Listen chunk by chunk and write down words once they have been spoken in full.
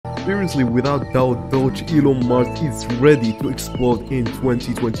seriously, without doubt, Doge Elon Musk is ready to explode in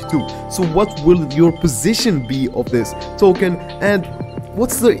 2022. So what will your position be of this token, and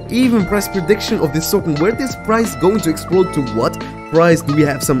what's the even price prediction of this token? Where this price going to explode to? What price? Do we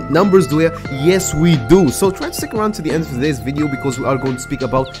have some numbers? Do we have? Yes, we do. So try to stick around to the end of today's video because we are going to speak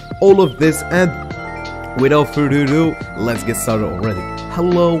about all of this, and without further ado, let's get started already.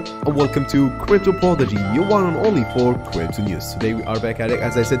 Hello and welcome to Crypto Prodigy, your one and only for crypto news. Today we are back at it,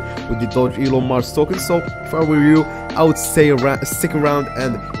 as I said, with the Doge Elon Musk token. So if I were you, I would stick around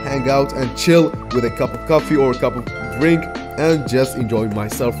and hang out and chill with a cup of coffee or a cup of drink and just enjoy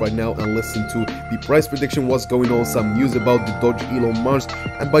myself right now and listen to the price prediction, what's going on, some news about the Doge Elon Musk.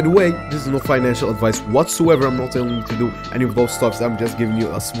 And by the way, this is no financial advice whatsoever. I'm not telling you to do any of those stuffs. I'm just giving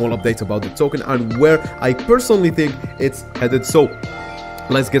you a small update about the token and where I personally think it's headed. So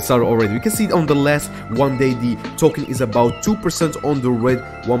let's get started already. You can see on the last 1 day the token is about 2% on the red,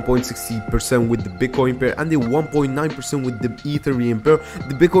 1.60% with the Bitcoin pair, and the 1.9% with the Ethereum pair.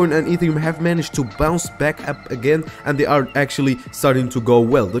 The Bitcoin and Ethereum have managed to bounce back up again, and they are actually starting to go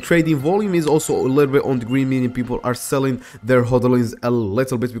well. The trading volume is also a little bit on the green, meaning people are selling their hodlings a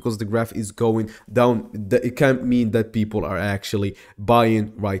little bit because the graph is going down. It can't mean that people are actually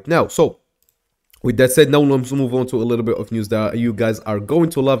buying right now. So with that said, now let's move on to a little bit of news that you guys are going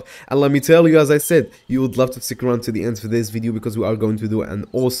to love. And let me tell you, as I said, you would love to stick around to the end of this video because we are going to do an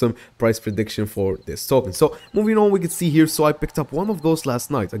awesome price prediction for this token. So moving on, we can see here, so I picked up one of those last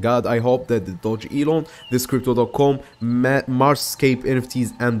night. God, I hope that the Doge Elon, this crypto.com, Marscape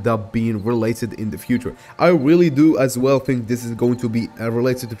NFTs end up being related in the future. I really do as well think this is going to be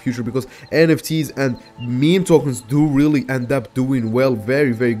related to the future because NFTs and meme tokens do really end up doing well,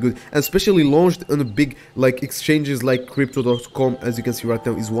 very, very good, and especially launched on a big like exchanges like crypto.com, as you can see right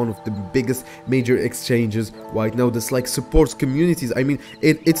now, is one of the biggest major exchanges right now. This like supports communities. I mean,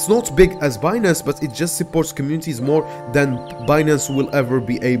 it's not big as Binance, but it just supports communities more than Binance will ever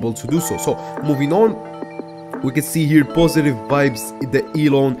be able to do so. So moving on, we can see here positive vibes in the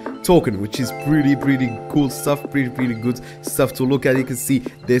Elon token, which is pretty cool stuff, pretty good stuff to look at. You can see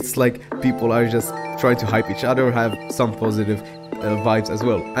it's like people are just trying to hype each other, have some positive vibes as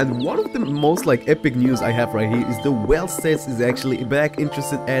well. And one of the most like epic news I have right here is the Well Stats is actually back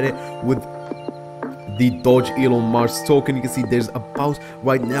interested at it with the Doge Elon Musk token. You can see there's about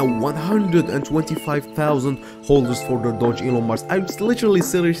right now 125,000 holders for the Doge Elon Musk. I literally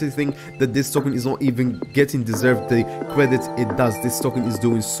seriously think that this token is not even getting deserved the credit it does. This token is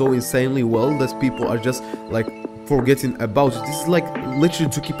doing so insanely well that people are just like forgetting about it. This is like literally,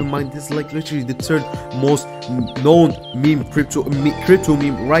 to keep in mind, this is like literally the third most known meme, crypto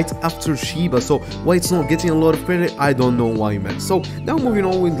meme, right after Shiba. So why it's not getting a lot of credit, I don't know why, man. So now moving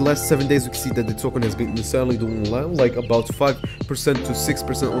on, in the last 7 days we can see that the token has been insanely doing well, like about 5% to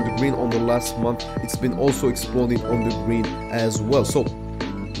 6% on the green. On the last month it's been also exploding on the green as well. So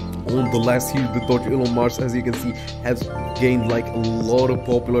on the last year, the Doge Elon Musk, as you can see, has gained like a lot of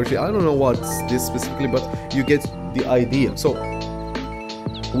popularity. I don't know what's this specifically, but you get the idea. So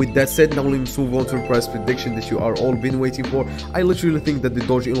with that said, now let's move on to the price prediction that you are all been waiting for. I literally think that the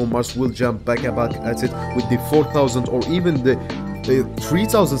Doge Elon Musk will jump back at it with the 4,000 or even the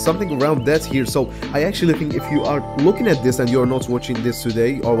 3,000, something around that here. So I actually think if you are looking at this and you're not watching this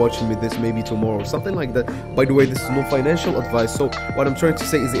today or watching me this maybe tomorrow or something like that, by the way, this is no financial advice. So what I'm trying to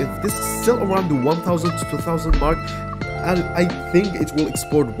say is, if this is still around the 1,000 to 2,000 mark, I think it will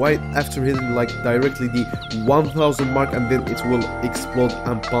explode right after hitting like directly the 1,000 mark, and then it will explode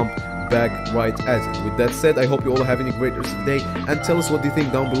and pump back right at it. With that said, I hope you all are having a great rest of the day, and tell us what you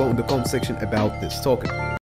think down below in the comment section about this token.